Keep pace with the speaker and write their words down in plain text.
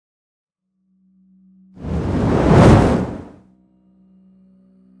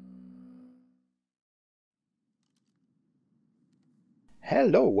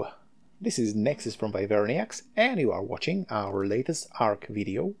Hello! This is Nexus from Viverniacs, and you are watching our latest Ark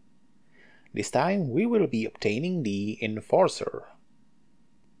video. This time we will be obtaining the Enforcer.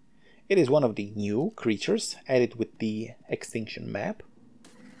 It is one of the new creatures added with the Extinction map.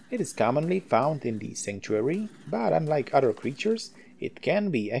 It is commonly found in the Sanctuary, but unlike other creatures, it can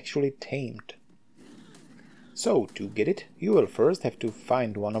be actually tamed. So, to get it, you will first have to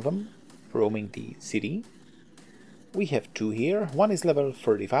find one of them, roaming the city. We have two here, one is level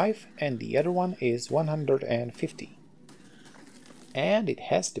 35 and the other one is 150. And it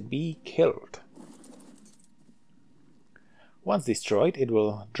has to be killed. Once destroyed, it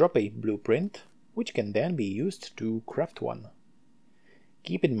will drop a blueprint, which can then be used to craft one.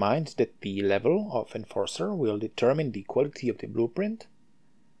 Keep in mind that the level of Enforcer will determine the quality of the blueprint.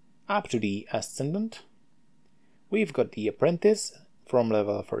 Up to the Ascendant, we've got the Apprentice from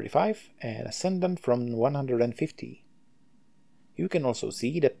level 35 and Ascendant from 150. You can also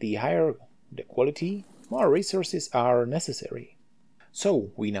see that the higher the quality, more resources are necessary.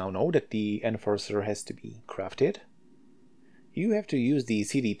 So we now know that the Enforcer has to be crafted. You have to use the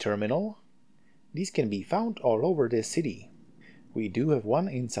city terminal. These can be found all over the city. We do have one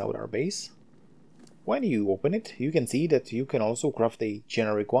inside our base. When you open it, you can see that you can also craft a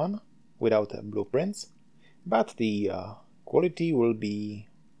generic one without blueprints, but the quality will be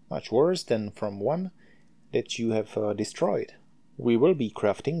much worse than from one that you have destroyed. We will be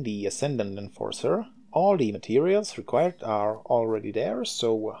crafting the Ascendant Enforcer. All the materials required are already there,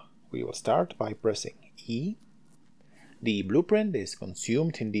 so we will start by pressing E. The blueprint is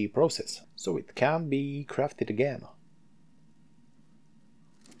consumed in the process, so it can't be crafted again.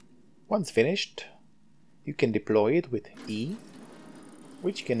 Once finished, you can deploy it with E,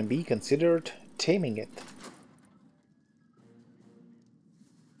 which can be considered taming it.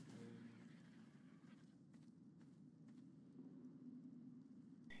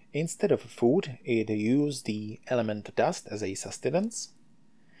 Instead of food, it uses the element dust as a sustenance,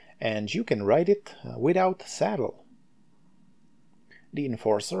 and you can ride it without saddle. The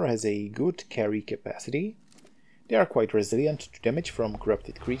Enforcer has a good carry capacity. They are quite resilient to damage from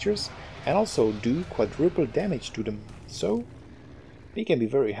corrupted creatures and also do quadruple damage to them, so they can be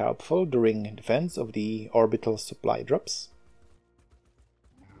very helpful during defense of the orbital supply drops.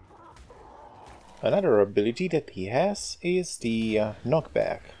 Another ability that he has is the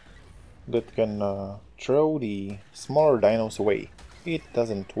knockback, that can throw the smaller dinos away. It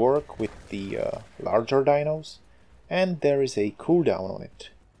doesn't work with the larger dinos, and there is a cooldown on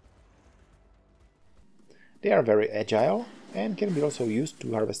it. They are very agile and can be also used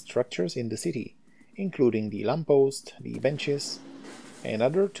to harvest structures in the city, including the lamppost, the benches, and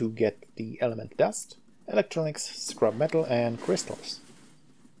other to get the element dust, electronics, scrap metal and crystals.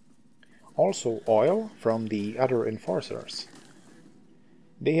 Also oil from the other Enforcers.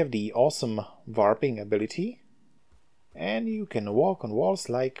 They have the awesome warping ability, and you can walk on walls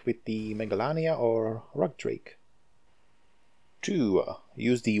like with the Megalania or Rock Drake. To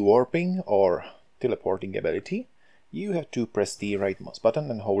use the warping or teleporting ability, you have to press the right mouse button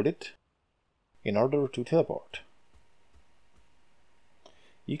and hold it in order to teleport.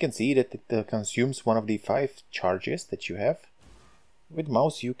 You can see that it consumes one of the 5 charges that you have. With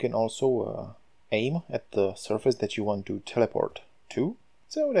mouse you can also aim at the surface that you want to teleport to,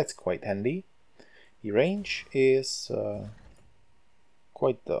 so that's quite handy. The range is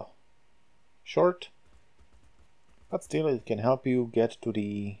quite short, but still it can help you get to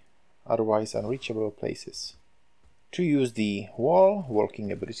the otherwise unreachable places. To use the wall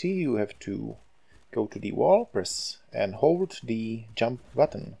walking ability, you have to go to the wall, press and hold the jump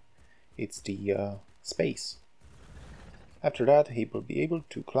button. It's the space. After that he will be able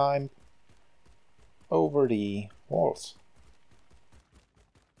to climb over the walls.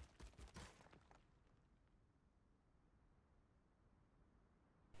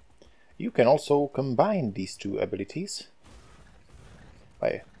 You can also combine these two abilities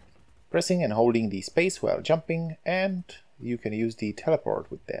by pressing and holding the space while jumping, and you can use the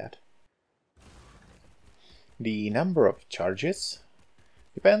teleport with that. The number of charges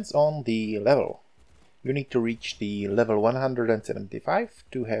depends on the level. You need to reach the level 175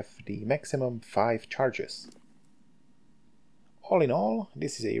 to have the maximum 5 charges. All in all,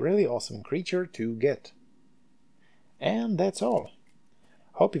 this is a really awesome creature to get. And that's all.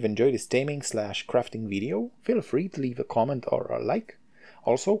 Hope you've enjoyed this taming/crafting video. Feel free to leave a comment or a like.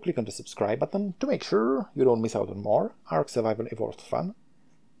 Also, click on the subscribe button to make sure you don't miss out on more Ark Survival Evolved fun.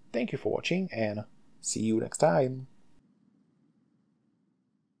 Thank you for watching and see you next time.